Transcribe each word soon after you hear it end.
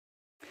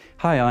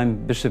Hi,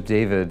 I'm Bishop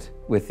David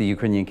with the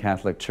Ukrainian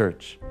Catholic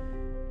Church.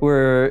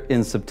 We're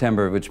in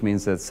September, which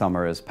means that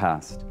summer has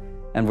passed,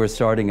 and we're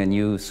starting a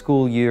new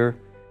school year,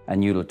 a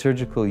new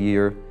liturgical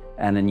year,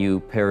 and a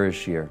new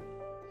parish year.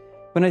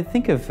 When I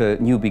think of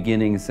new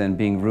beginnings and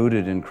being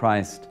rooted in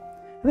Christ,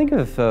 I think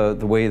of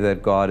the way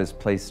that God has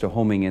placed a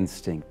homing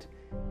instinct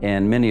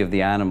in many of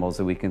the animals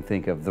that we can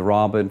think of. The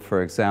robin,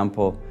 for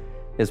example,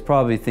 is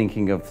probably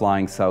thinking of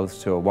flying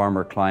south to a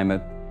warmer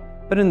climate.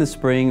 But in the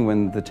spring,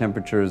 when the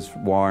temperature is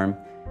warm,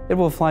 it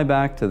will fly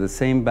back to the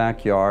same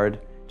backyard,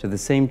 to the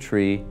same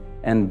tree,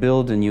 and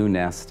build a new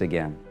nest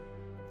again.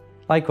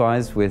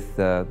 Likewise with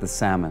the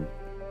salmon.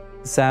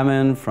 The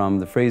salmon from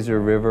the Fraser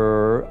River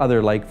or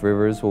other like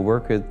rivers will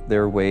work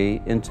their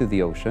way into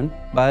the ocean.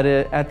 But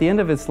at the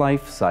end of its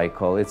life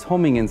cycle, its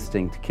homing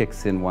instinct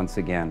kicks in once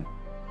again,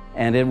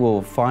 and it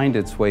will find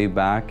its way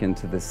back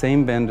into the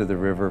same bend of the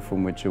river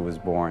from which it was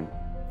born.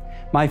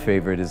 My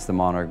favorite is the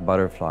monarch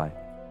butterfly.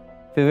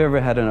 If you've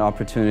ever had an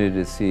opportunity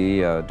to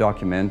see a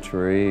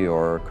documentary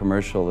or a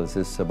commercial as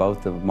this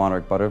about the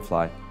monarch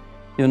butterfly,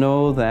 you'll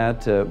know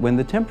that when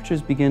the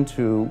temperatures begin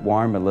to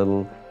warm a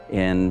little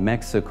in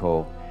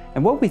Mexico,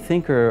 and what we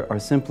think are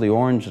simply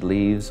orange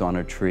leaves on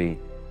a tree,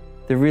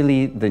 they're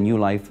really the new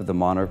life of the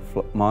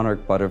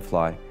monarch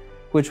butterfly,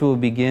 which will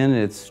begin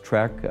its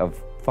trek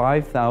of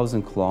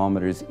 5,000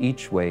 kilometers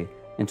each way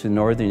into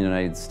northern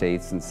United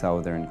States and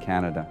southern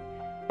Canada.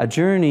 A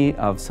journey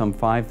of some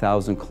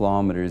 5,000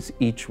 kilometers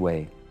each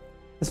way.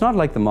 It's not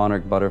like the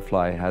monarch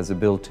butterfly has a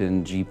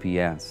built-in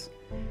GPS,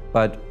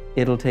 but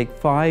it'll take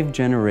 5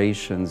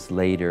 generations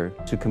later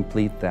to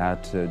complete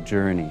that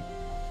journey.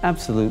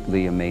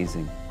 Absolutely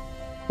amazing.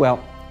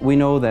 Well, we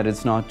know that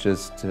it's not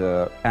just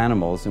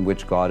animals in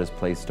which God has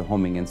placed a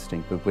homing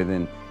instinct, but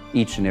within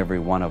each and every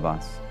one of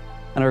us.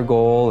 And our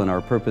goal and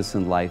our purpose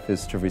in life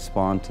is to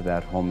respond to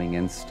that homing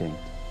instinct.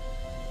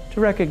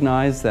 To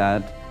recognize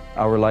that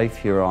our life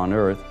here on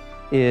earth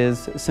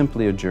is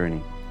simply a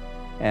journey.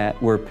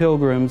 We're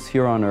pilgrims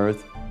here on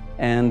earth,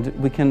 and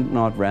we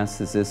cannot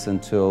rest as this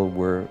until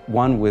we're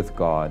one with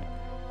God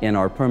in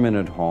our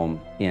permanent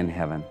home in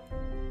heaven.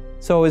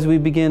 So as we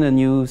begin a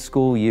new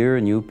school year,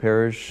 a new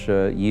parish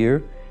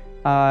year,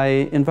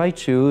 I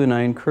invite you and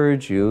I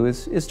encourage you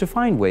is to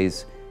find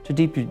ways to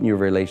deepen your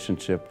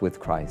relationship with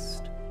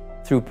Christ.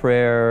 Through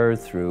prayer,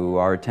 through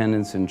our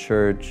attendance in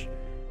church,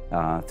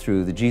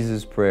 through the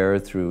Jesus prayer,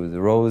 through the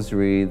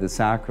rosary, the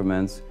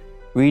sacraments,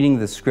 reading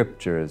the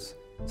scriptures,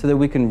 so that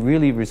we can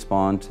really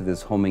respond to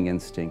this homing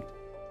instinct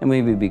and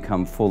maybe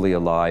become fully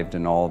alive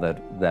in all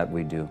that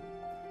we do.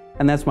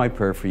 And that's my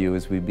prayer for you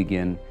as we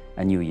begin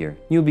a new year.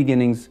 New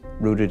beginnings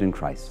rooted in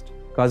Christ.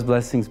 God's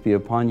blessings be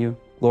upon you.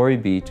 Glory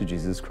be to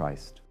Jesus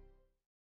Christ.